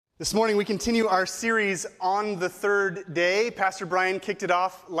This morning we continue our series on the third day. Pastor Brian kicked it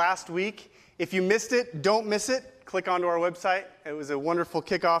off last week. If you missed it, don't miss it. Click onto our website. It was a wonderful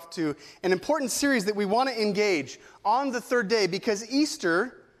kickoff to an important series that we want to engage on the third day because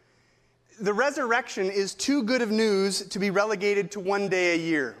Easter, the resurrection, is too good of news to be relegated to one day a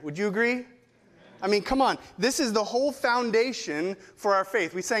year. Would you agree? I mean, come on. This is the whole foundation for our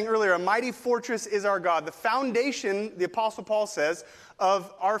faith. We sang earlier, a mighty fortress is our God. The foundation, the Apostle Paul says,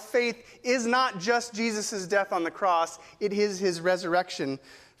 of our faith is not just Jesus' death on the cross. It is his resurrection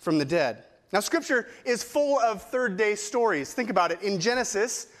from the dead. Now, Scripture is full of third-day stories. Think about it. In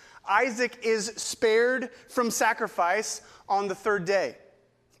Genesis, Isaac is spared from sacrifice on the third day.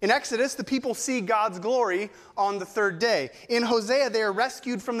 In Exodus, the people see God's glory on the third day. In Hosea, they are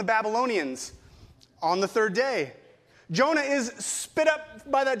rescued from the Babylonians on the third day. Jonah is spit up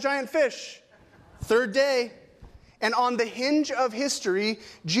by that giant fish. Third day. And on the hinge of history,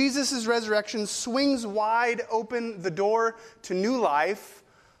 Jesus' resurrection swings wide open the door to new life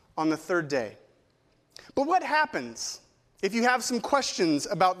on the third day. But what happens if you have some questions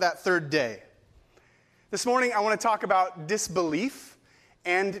about that third day? This morning, I want to talk about disbelief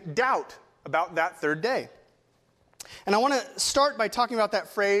and doubt about that third day. And I want to start by talking about that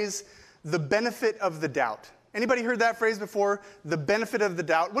phrase, the benefit of the doubt. Anybody heard that phrase before? The benefit of the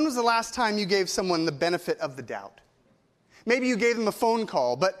doubt. When was the last time you gave someone the benefit of the doubt? Maybe you gave them a phone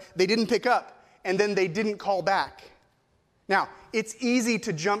call, but they didn't pick up, and then they didn't call back. Now, it's easy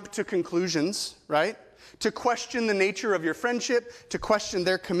to jump to conclusions, right? To question the nature of your friendship, to question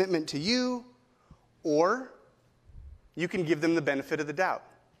their commitment to you, or you can give them the benefit of the doubt.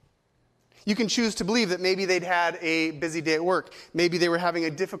 You can choose to believe that maybe they'd had a busy day at work. Maybe they were having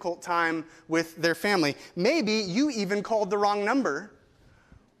a difficult time with their family. Maybe you even called the wrong number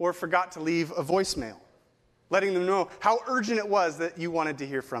or forgot to leave a voicemail, letting them know how urgent it was that you wanted to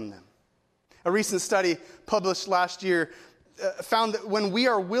hear from them. A recent study published last year found that when we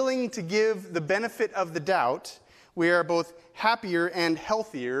are willing to give the benefit of the doubt, we are both happier and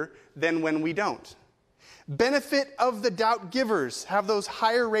healthier than when we don't. Benefit of the doubt givers have those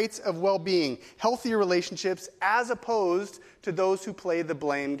higher rates of well-being, healthier relationships, as opposed to those who play the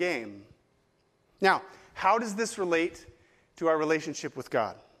blame game. Now, how does this relate to our relationship with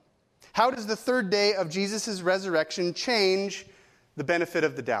God? How does the third day of Jesus' resurrection change the benefit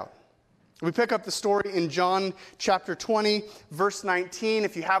of the doubt? We pick up the story in John chapter 20, verse 19.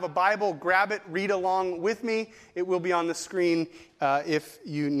 If you have a Bible, grab it, read along with me. It will be on the screen if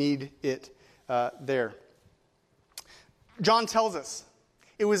you need it there. John tells us,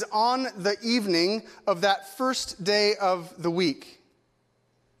 it was on the evening of that first day of the week,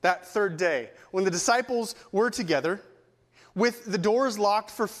 that third day, when the disciples were together, with the doors locked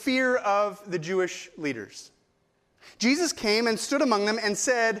for fear of the Jewish leaders. Jesus came and stood among them and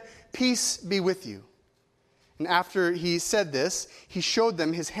said, "Peace be with you." And after he said this, he showed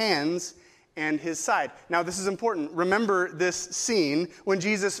them his hands and his side. Now, this is important. Remember this scene when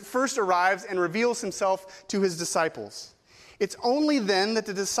Jesus first arrives and reveals himself to his disciples. It's only then that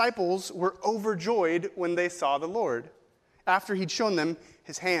the disciples were overjoyed when they saw the Lord, after he'd shown them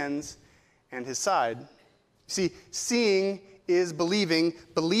his hands and his side. See, seeing is believing,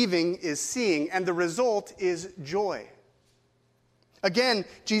 believing is seeing, and the result is joy. Again,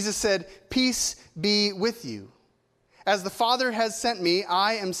 Jesus said, "Peace be with you. As the Father has sent me,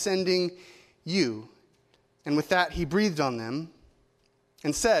 I am sending you." And with that, he breathed on them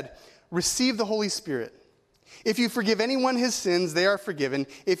and said, "Receive the Holy Spirit. If you forgive anyone his sins, they are forgiven.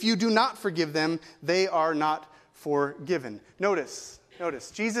 If you do not forgive them, they are not forgiven." Notice,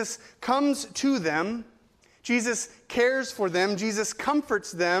 Jesus comes to them. Jesus cares for them. Jesus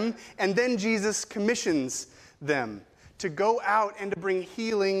comforts them. And then Jesus commissions them to go out and to bring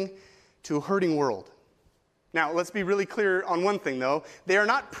healing to a hurting world. Now, let's be really clear on one thing, though. They are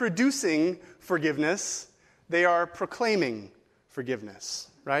not producing forgiveness. They are proclaiming forgiveness,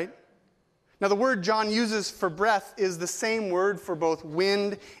 right? Now, the word John uses for breath is the same word for both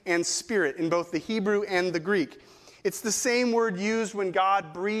wind and spirit in both the Hebrew and the Greek. It's the same word used when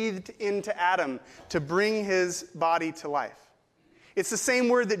God breathed into Adam to bring his body to life. It's the same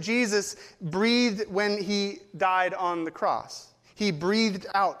word that Jesus breathed when he died on the cross. He breathed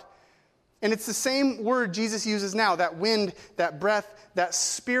out. And it's the same word Jesus uses now, that wind, that breath, that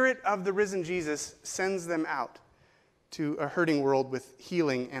spirit of the risen Jesus sends them out to a hurting world with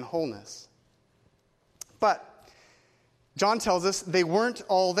healing and wholeness. But John tells us they weren't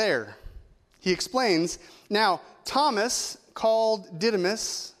all there. He explains, now Thomas, called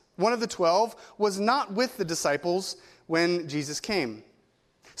Didymus, one of the 12, was not with the disciples when Jesus came.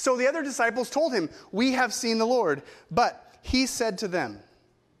 So the other disciples told him, "We have seen the Lord." But he said to them,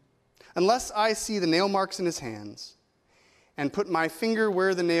 Unless I see the nail marks in his hands, and put my finger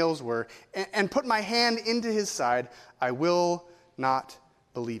where the nails were, and put my hand into his side, I will not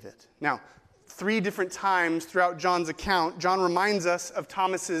believe it. Now, 3 different times throughout John's account, John reminds us of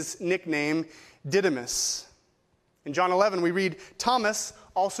Thomas's nickname, Didymus. In John 11, we read Thomas,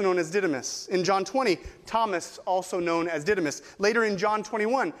 also known as Didymus. In John 20, Thomas, also known as Didymus. Later in John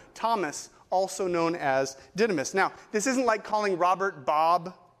 21, Thomas, also known as Didymus. Now, this isn't like calling Robert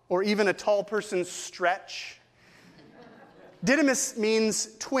Bob or even a tall person Stretch. Didymus means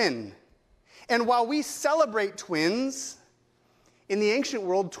twin. And while we celebrate twins, in the ancient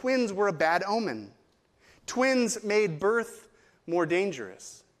world, twins were a bad omen. Twins made birth more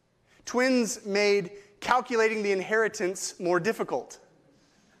dangerous. Twins made calculating the inheritance more difficult.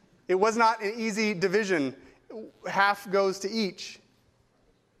 It was not an easy division. Half goes to each.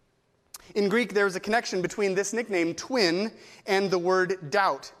 In Greek, there is a connection between this nickname, twin, and the word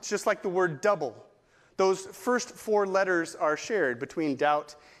doubt. It's just like the word double. Those first 4 letters are shared between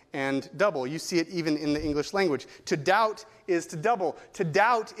doubt and double. You see it even in the English language. To doubt is to double. To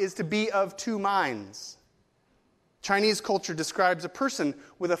doubt is to be of 2 minds. Chinese culture describes a person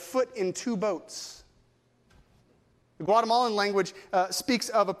with a foot in 2 boats. The Guatemalan language speaks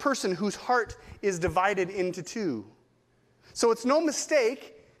of a person whose heart is divided into 2. So it's no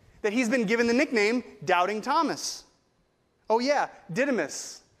mistake that he's been given the nickname Doubting Thomas. Oh yeah,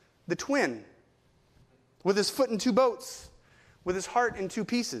 Didymus, the twin, with his foot in 2 boats, with his heart in 2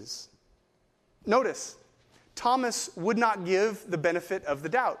 pieces. Notice, Thomas would not give the benefit of the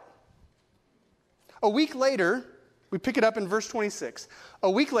doubt. A week later, we pick it up in verse 26. A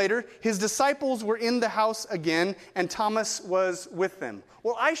week later, his disciples were in the house again, and Thomas was with them.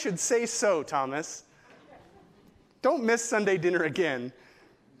 Well, I should say so, Thomas. Don't miss Sunday dinner again.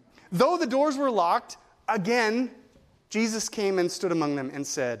 Though the doors were locked, again, Jesus came and stood among them and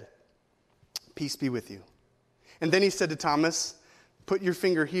said, "Peace be with you." And then he said to Thomas, "Put your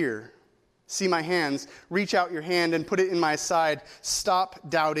finger here. See my hands. Reach out your hand and put it in my side. Stop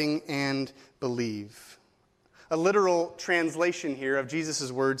doubting and believe." A literal translation here of Jesus'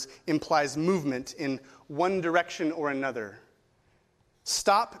 words implies movement in one direction or another.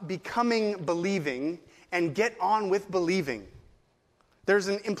 Stop becoming believing and get on with believing. There's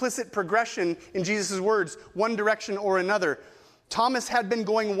an implicit progression in Jesus' words, one direction or another. Thomas had been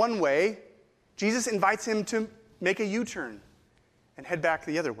going one way. Jesus invites him to make a U-turn and head back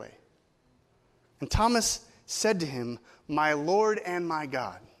the other way. And Thomas said to him, "My Lord and my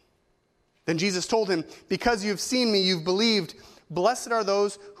God." Then Jesus told him, "Because you have seen me, you've believed. Blessed are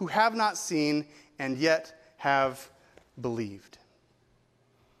those who have not seen and yet have believed."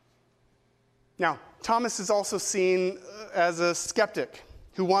 Now, Thomas is also seen as a skeptic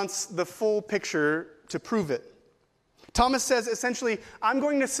who wants the full picture to prove it. Thomas says essentially, I'm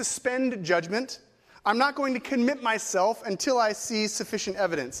going to suspend judgment. I'm not going to commit myself until I see sufficient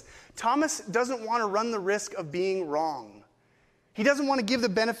evidence. Thomas doesn't want to run the risk of being wrong. He doesn't want to give the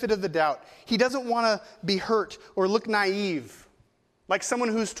benefit of the doubt. He doesn't want to be hurt or look naive, like someone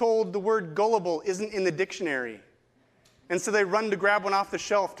who's told the word gullible isn't in the dictionary. And so they run to grab one off the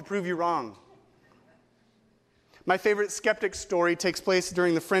shelf to prove you wrong. My favorite skeptic story takes place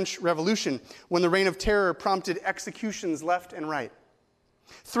during the French Revolution, when the Reign of Terror prompted executions left and right.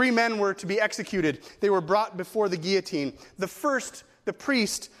 3 men were to be executed. They were brought before the guillotine. The first, the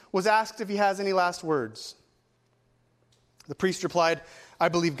priest, was asked if he has any last words. The priest replied, "I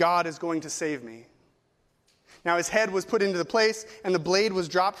believe God is going to save me." Now his head was put into the place, and the blade was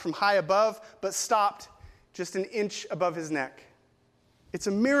dropped from high above, but stopped just an inch above his neck. "It's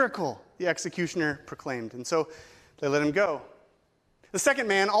a miracle," the executioner proclaimed, and so they let him go. The second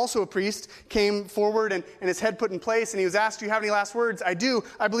man, also a priest, came forward and his head put in place, and he was asked, "Do you have any last words?" "I do.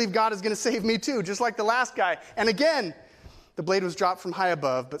 I believe God is going to save me too," just like the last guy. And again, the blade was dropped from high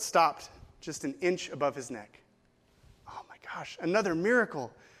above, but stopped just an inch above his neck. Oh my gosh, another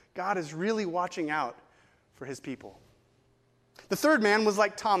miracle. God is really watching out for his people. The third man was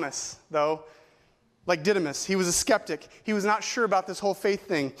like Thomas, though. Like Didymus, he was a skeptic. He was not sure about this whole faith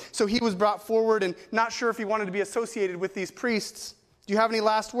thing. So he was brought forward and not sure if he wanted to be associated with these priests. "Do you have any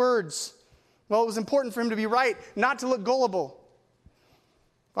last words?" Well, it was important for him to be right, not to look gullible.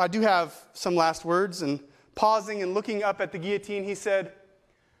 "Well, I do have some last words." And pausing and looking up at the guillotine, he said,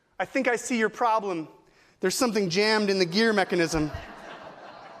 "I think I see your problem. There's something jammed in the gear mechanism."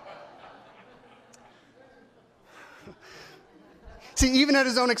 See, even at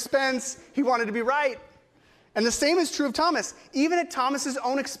his own expense, he wanted to be right. And the same is true of Thomas. Even at Thomas's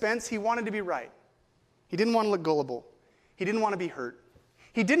own expense, he wanted to be right. He didn't want to look gullible. He didn't want to be hurt.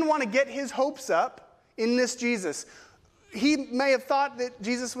 He didn't want to get his hopes up in this Jesus, he may have thought that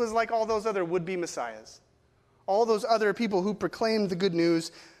Jesus was like all those other would-be messiahs, all those other people who proclaimed the good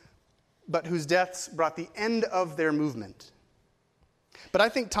news, but whose deaths brought the end of their movement. But I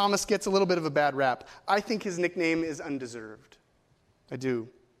think Thomas gets a little bit of a bad rap. I think his nickname is undeserved. I do.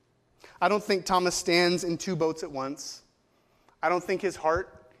 I don't think Thomas stands in two boats at once. I don't think his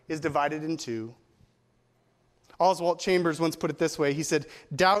heart is divided in two. Oswald Chambers once put it this way. He said,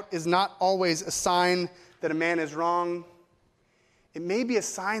 "Doubt is not always a sign that a man is wrong. It may be a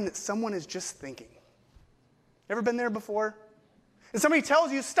sign that someone is just thinking." Ever been there before? And somebody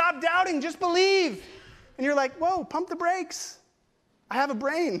tells you, "Stop doubting, just believe." And you're like, "Whoa, pump the brakes. I have a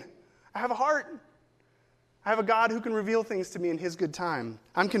brain. I have a heart. I have a God who can reveal things to me in his good time."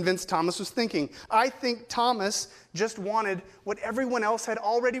 I'm convinced Thomas was thinking. I think Thomas just wanted what everyone else had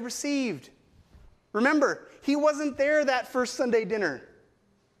already received. Remember, he wasn't there that first Sunday dinner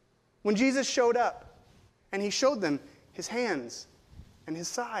when Jesus showed up and he showed them his hands and his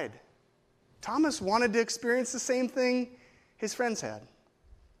side. Thomas wanted to experience the same thing his friends had.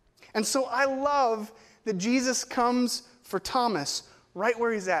 And so I love that Jesus comes for Thomas right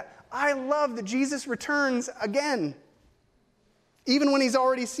where he's at. I love that Jesus returns again, even when he's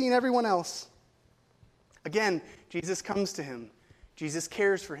already seen everyone else. Again, Jesus comes to him. Jesus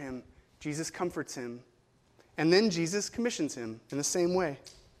cares for him. Jesus comforts him. And then Jesus commissions him in the same way.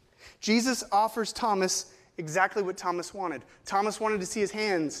 Jesus offers Thomas exactly what Thomas wanted. Thomas wanted to see his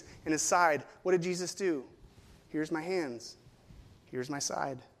hands and his side. What did Jesus do? Here's my hands. Here's my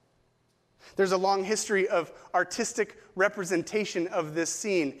side. There's a long history of artistic representation of this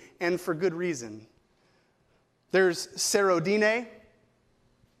scene, and for good reason. There's Serodine.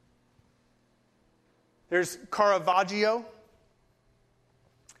 There's Caravaggio.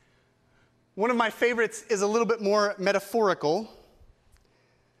 One of my favorites is a little bit more metaphorical.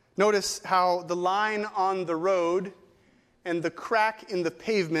 Notice how the line on the road and the crack in the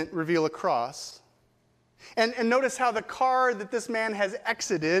pavement reveal a cross. And notice how the car that this man has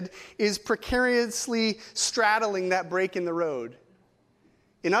exited is precariously straddling that break in the road.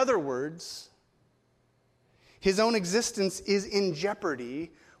 In other words, his own existence is in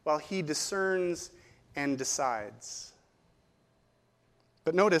jeopardy while he discerns and decides.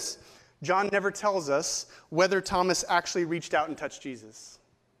 But notice, John never tells us whether Thomas actually reached out and touched Jesus.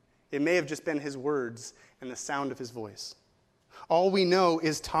 It may have just been his words and the sound of his voice. All we know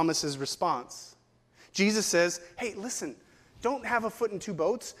is Thomas's response. Jesus says, "Hey, listen, don't have a foot in two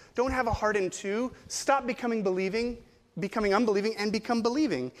boats. Don't have a heart in two. Stop becoming unbelieving, and become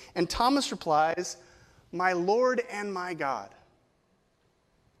believing." And Thomas replies, "My Lord and my God."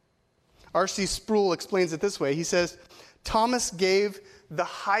 R.C. Sproul explains it this way. He says, Thomas gave the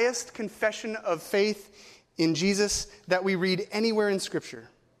highest confession of faith in Jesus that we read anywhere in Scripture.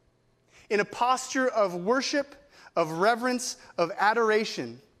 In a posture of worship, of reverence, of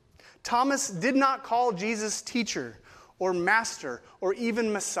adoration, Thomas did not call Jesus teacher or master or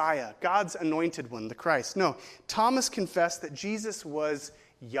even Messiah, God's anointed one, the Christ. No, Thomas confessed that Jesus was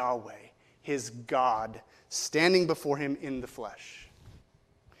Yahweh, his God, standing before him in the flesh.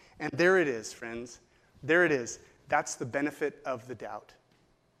 And there it is, friends. There it is. That's the benefit of the doubt.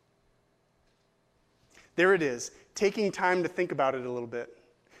 There it is, taking time to think about it a little bit,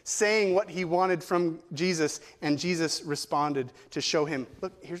 saying what he wanted from Jesus, and Jesus responded to show him,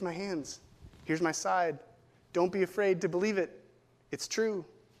 "Look, here's my hands. Here's my side. Don't be afraid to believe it. It's true."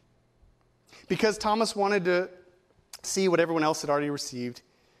 Because Thomas wanted to see what everyone else had already received,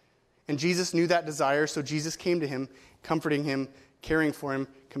 and Jesus knew that desire, so Jesus came to him, comforting him, caring for him,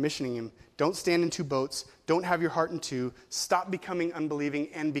 commissioning him. Don't stand in two boats. Don't have your heart in two. Stop becoming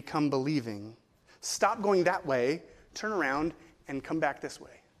unbelieving and become believing. Stop going that way, turn around, and come back this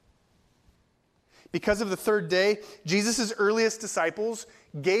way. Because of the third day, Jesus' earliest disciples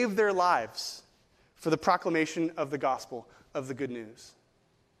gave their lives for the proclamation of the gospel, of the good news.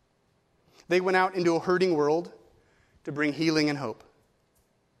 They went out into a hurting world to bring healing and hope.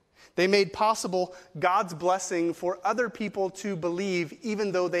 They made possible God's blessing for other people to believe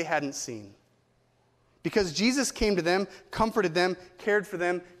even though they hadn't seen. Because Jesus came to them, comforted them, cared for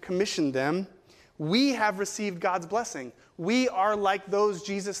them, commissioned them, we have received God's blessing. We are like those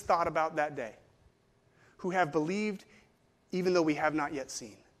Jesus thought about that day, who have believed even though we have not yet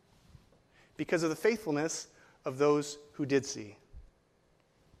seen, because of the faithfulness of those who did see.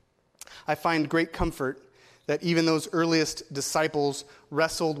 I find great comfort that even those earliest disciples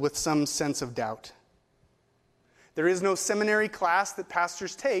wrestled with some sense of doubt. There is no seminary class that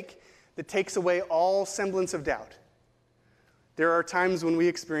pastors take that takes away all semblance of doubt. There are times when we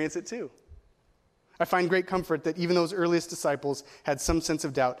experience it too. I find great comfort that even those earliest disciples had some sense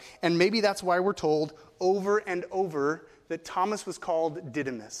of doubt. And maybe that's why we're told over and over that Thomas was called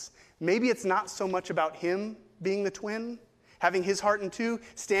Didymus. Maybe it's not so much about him being the twin, having his heart in two,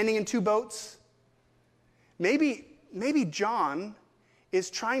 standing in two boats. Maybe John is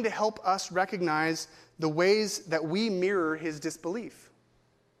trying to help us recognize the ways that we mirror his disbelief.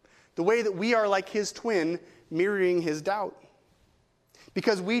 The way that we are like his twin, mirroring his doubt.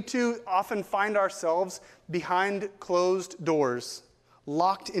 Because we too often find ourselves behind closed doors,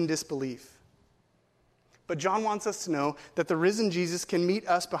 locked in disbelief. But John wants us to know that the risen Jesus can meet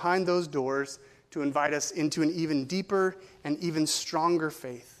us behind those doors to invite us into an even deeper and even stronger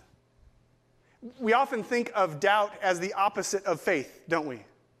faith. We often think of doubt as the opposite of faith, don't we?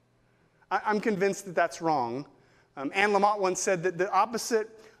 I'm convinced that that's wrong. Anne Lamott once said that the opposite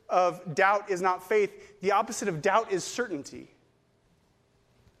of doubt is not faith. The opposite of doubt is certainty.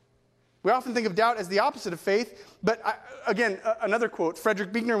 We often think of doubt as the opposite of faith, but again, another quote,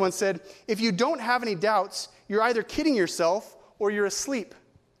 Frederick Buechner once said, "If you don't have any doubts, you're either kidding yourself or you're asleep."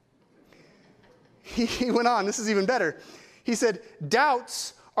 He went on, this is even better. He said,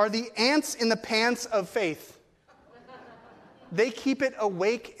 "Doubts are the ants in the pants of faith. They keep it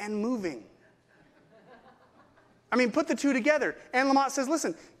awake and moving." I mean, put the two together. Anne Lamott says,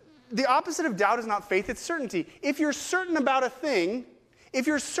 listen, the opposite of doubt is not faith, it's certainty. If you're certain about a thing, if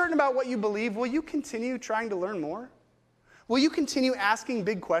you're certain about what you believe, will you continue trying to learn more? Will you continue asking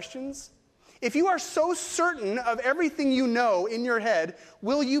big questions? If you are so certain of everything you know in your head,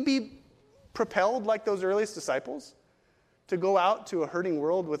 will you be propelled like those earliest disciples to go out to a hurting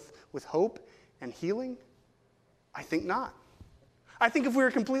world with hope and healing? I think not. I think if we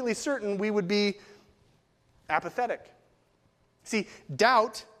were completely certain, we would be apathetic. See,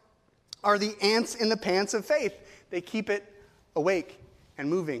 doubt are the ants in the pants of faith. They keep it awake and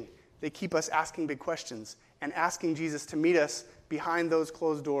moving. They keep us asking big questions and asking Jesus to meet us behind those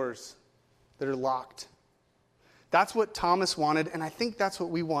closed doors that are locked. That's what Thomas wanted, and I think that's what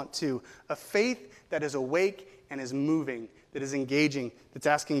we want too. A faith that is awake and is moving, that is engaging, that's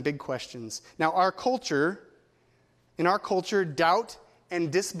asking big questions. Now, in our culture, doubt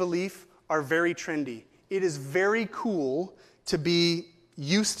and disbelief are very trendy. It is very cool to be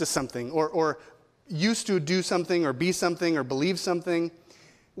used to something or used to do something or be something or believe something.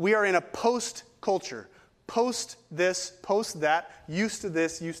 We are in a post culture. Post this, post that, used to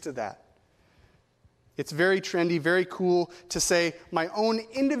this, used to that. It's very trendy, very cool to say my own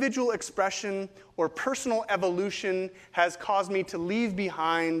individual expression or personal evolution has caused me to leave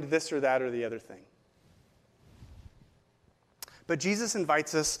behind this or that or the other thing. But Jesus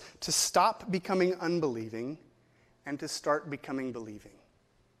invites us to stop becoming unbelieving and to start becoming believing.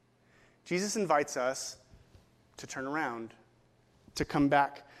 Jesus invites us to turn around, to come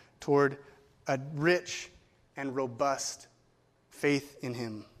back toward a rich and robust faith in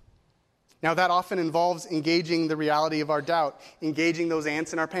him. Now, that often involves engaging the reality of our doubt, engaging those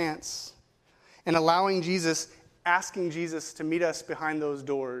ants in our pants, and allowing Jesus, asking Jesus to meet us behind those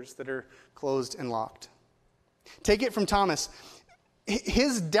doors that are closed and locked. Take it from Thomas.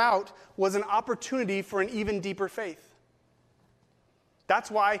 His doubt was an opportunity for an even deeper faith. That's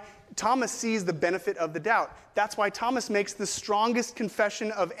why Thomas sees the benefit of the doubt. That's why Thomas makes the strongest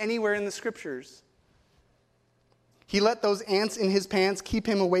confession of anywhere in the Scriptures. He let those ants in his pants keep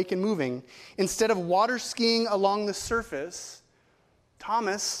him awake and moving. Instead of water skiing along the surface,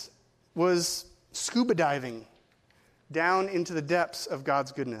 Thomas was scuba diving down into the depths of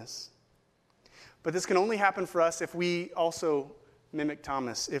God's goodness. But this can only happen for us if we also mimic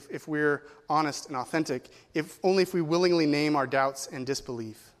Thomas, if we're honest and authentic, only if we willingly name our doubts and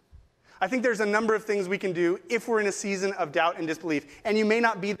disbelief. I think there's a number of things we can do if we're in a season of doubt and disbelief. And you may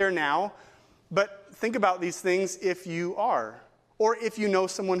not be there now, but think about these things if you are, or if you know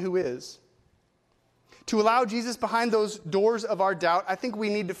someone who is. To allow Jesus behind those doors of our doubt, I think we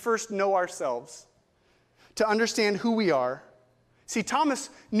need to first know ourselves, to understand who we are. See, Thomas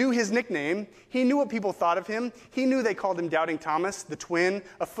knew his nickname. He knew what people thought of him. He knew they called him Doubting Thomas, the twin,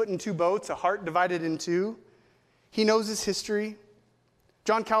 a foot in two boats, a heart divided in two. He knows his history.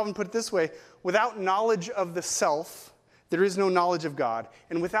 John Calvin put it this way: without knowledge of the self, there is no knowledge of God.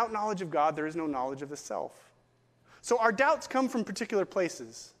 And without knowledge of God, there is no knowledge of the self. So our doubts come from particular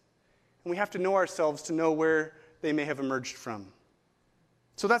places. And we have to know ourselves to know where they may have emerged from.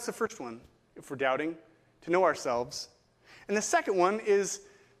 So that's the first one, if we're doubting, to know ourselves. And the second one is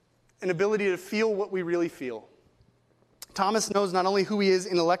an ability to feel what we really feel. Thomas knows not only who he is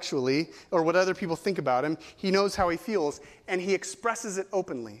intellectually or what other people think about him, he knows how he feels, and he expresses it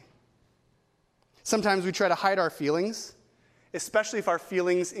openly. Sometimes we try to hide our feelings, especially if our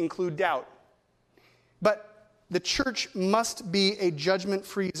feelings include doubt. But the church must be a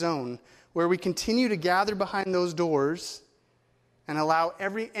judgment-free zone where we continue to gather behind those doors and allow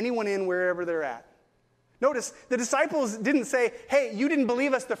anyone in wherever they're at. Notice, the disciples didn't say, hey, you didn't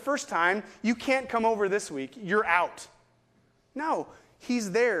believe us the first time. You can't come over this week. You're out. No,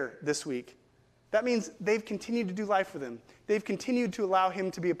 he's there this week. That means they've continued to do life with him. They've continued to allow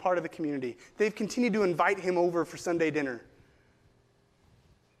him to be a part of the community. They've continued to invite him over for Sunday dinner.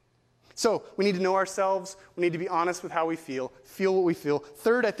 So we need to know ourselves. We need to be honest with how we feel what we feel.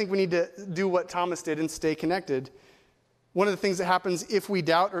 Third, I think we need to do what Thomas did and stay connected. One of the things that happens if we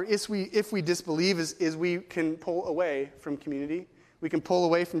doubt or if we disbelieve is we can pull away from community. We can pull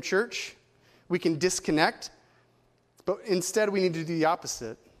away from church. We can disconnect. But instead, we need to do the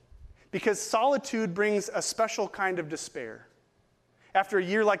opposite. Because solitude brings a special kind of despair. After a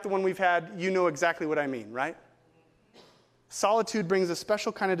year like the one we've had, you know exactly what I mean, right? Solitude brings a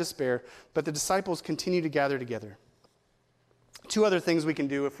special kind of despair, but the disciples continue to gather together. Two other things we can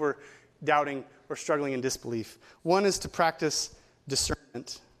do if we're doubting or struggling in disbelief. One is to practice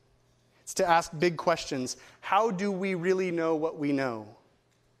discernment. It's to ask big questions. How do we really know what we know?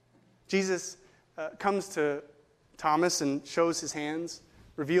 Jesus comes to Thomas and shows his hands,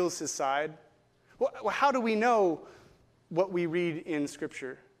 reveals his side. Well, how do we know what we read in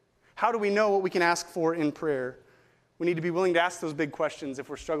Scripture? How do we know what we can ask for in prayer? We need to be willing to ask those big questions if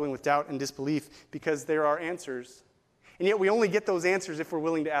we're struggling with doubt and disbelief, because there are answers. And yet we only get those answers if we're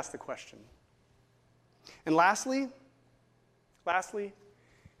willing to ask the question. And lastly,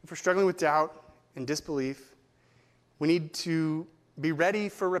 if we're struggling with doubt and disbelief, we need to be ready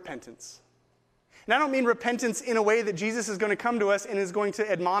for repentance. And I don't mean repentance in a way that Jesus is going to come to us and is going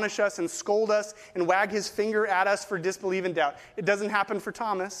to admonish us and scold us and wag his finger at us for disbelief and doubt. It doesn't happen for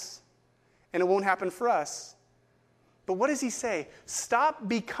Thomas, and it won't happen for us. But what does he say? Stop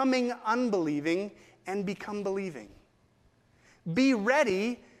becoming unbelieving and become believing. Be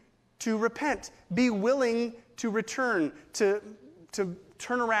ready to repent. Be willing to return, to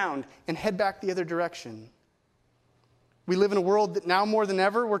turn around and head back the other direction. We live in a world that now more than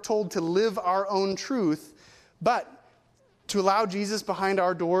ever, we're told to live our own truth, but to allow Jesus behind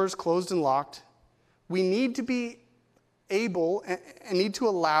our doors closed and locked, we need to be able and need to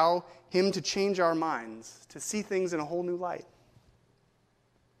allow him to change our minds, to see things in a whole new light.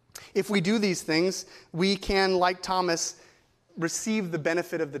 If we do these things, we can, like Thomas, receive the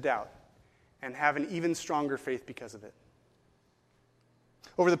benefit of the doubt and have an even stronger faith because of it.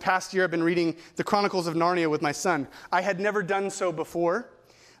 Over the past year, I've been reading the Chronicles of Narnia with my son. I had never done so before.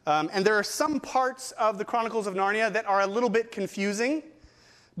 And there are some parts of the Chronicles of Narnia that are a little bit confusing,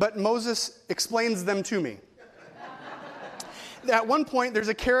 but Moses explains them to me. At one point, there's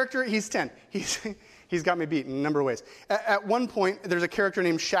a character, he's 10. He's got me beat in a number of ways. At one point, there's a character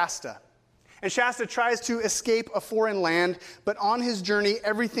named Shasta. And Shasta tries to escape a foreign land, but on his journey,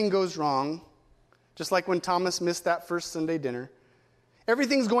 everything goes wrong, just like when Thomas missed that first Sunday dinner.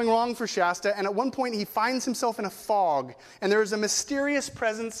 Everything's going wrong for Shasta, and at one point he finds himself in a fog, and there's a mysterious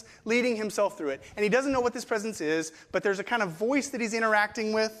presence leading himself through it. And he doesn't know what this presence is, but there's a kind of voice that he's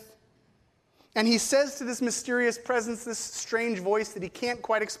interacting with. And he says to this mysterious presence, this strange voice that he can't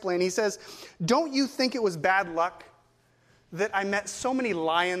quite explain, he says, "Don't you think it was bad luck that I met so many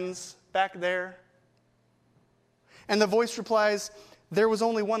lions back there?" And the voice replies, "There was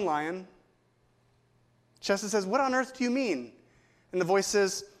only one lion." Shasta says, "What on earth do you mean?" And the voice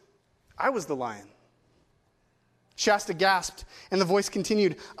says, "I was the lion." Shasta gasped, and the voice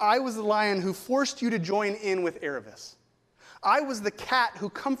continued, "I was the lion who forced you to join in with Aravis. I was the cat who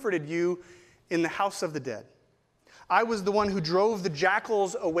comforted you in the house of the dead. I was the one who drove the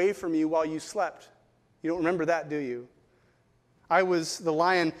jackals away from you while you slept. You don't remember that, do you? I was the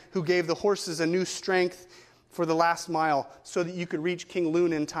lion who gave the horses a new strength for the last mile so that you could reach King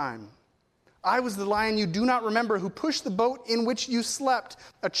Lune in time. I was the lion you do not remember who pushed the boat in which you slept,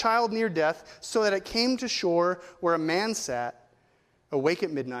 a child near death, so that it came to shore where a man sat, awake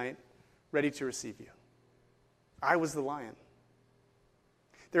at midnight, ready to receive you. I was the lion."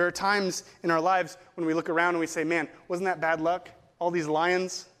 There are times in our lives when we look around and we say, "Man, wasn't that bad luck? All these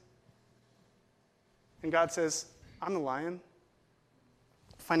lions?" And God says, "I'm the lion,"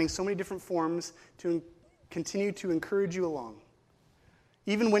 finding so many different forms to continue to encourage you along.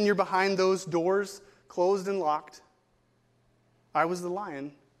 Even when you're behind those doors, closed and locked, I was the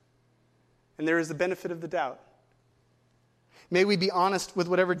lion, and there is the benefit of the doubt. May we be honest with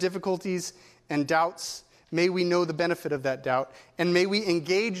whatever difficulties and doubts. May we know the benefit of that doubt, and may we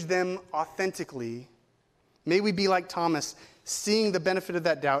engage them authentically. May we be like Thomas, seeing the benefit of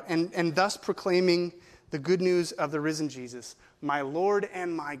that doubt, and thus proclaiming the good news of the risen Jesus, my Lord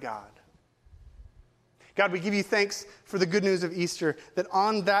and my God. God, we give you thanks for the good news of Easter, that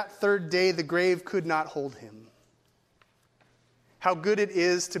on that third day the grave could not hold him. How good it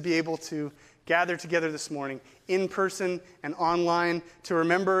is to be able to gather together this morning, in person and online, to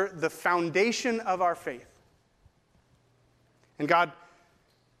remember the foundation of our faith. And God,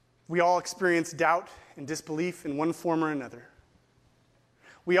 we all experience doubt and disbelief in one form or another.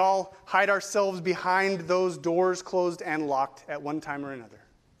 We all hide ourselves behind those doors closed and locked at one time or another.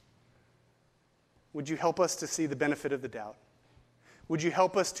 Would you help us to see the benefit of the doubt? Would you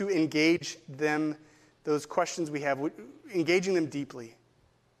help us to engage them, those questions we have, engaging them deeply,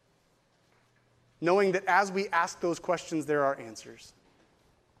 knowing that as we ask those questions, there are answers.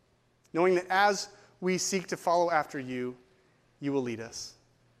 Knowing that as we seek to follow after you, you will lead us.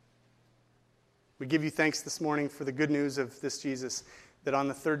 We give you thanks this morning for the good news of this Jesus, that on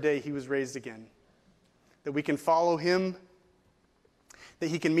the third day he was raised again, that we can follow him, that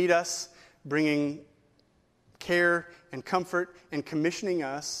he can meet us, bringing care and comfort and commissioning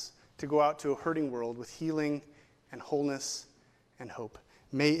us to go out to a hurting world with healing and wholeness and hope.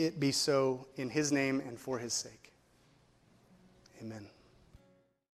 May it be so in his name and for his sake. Amen.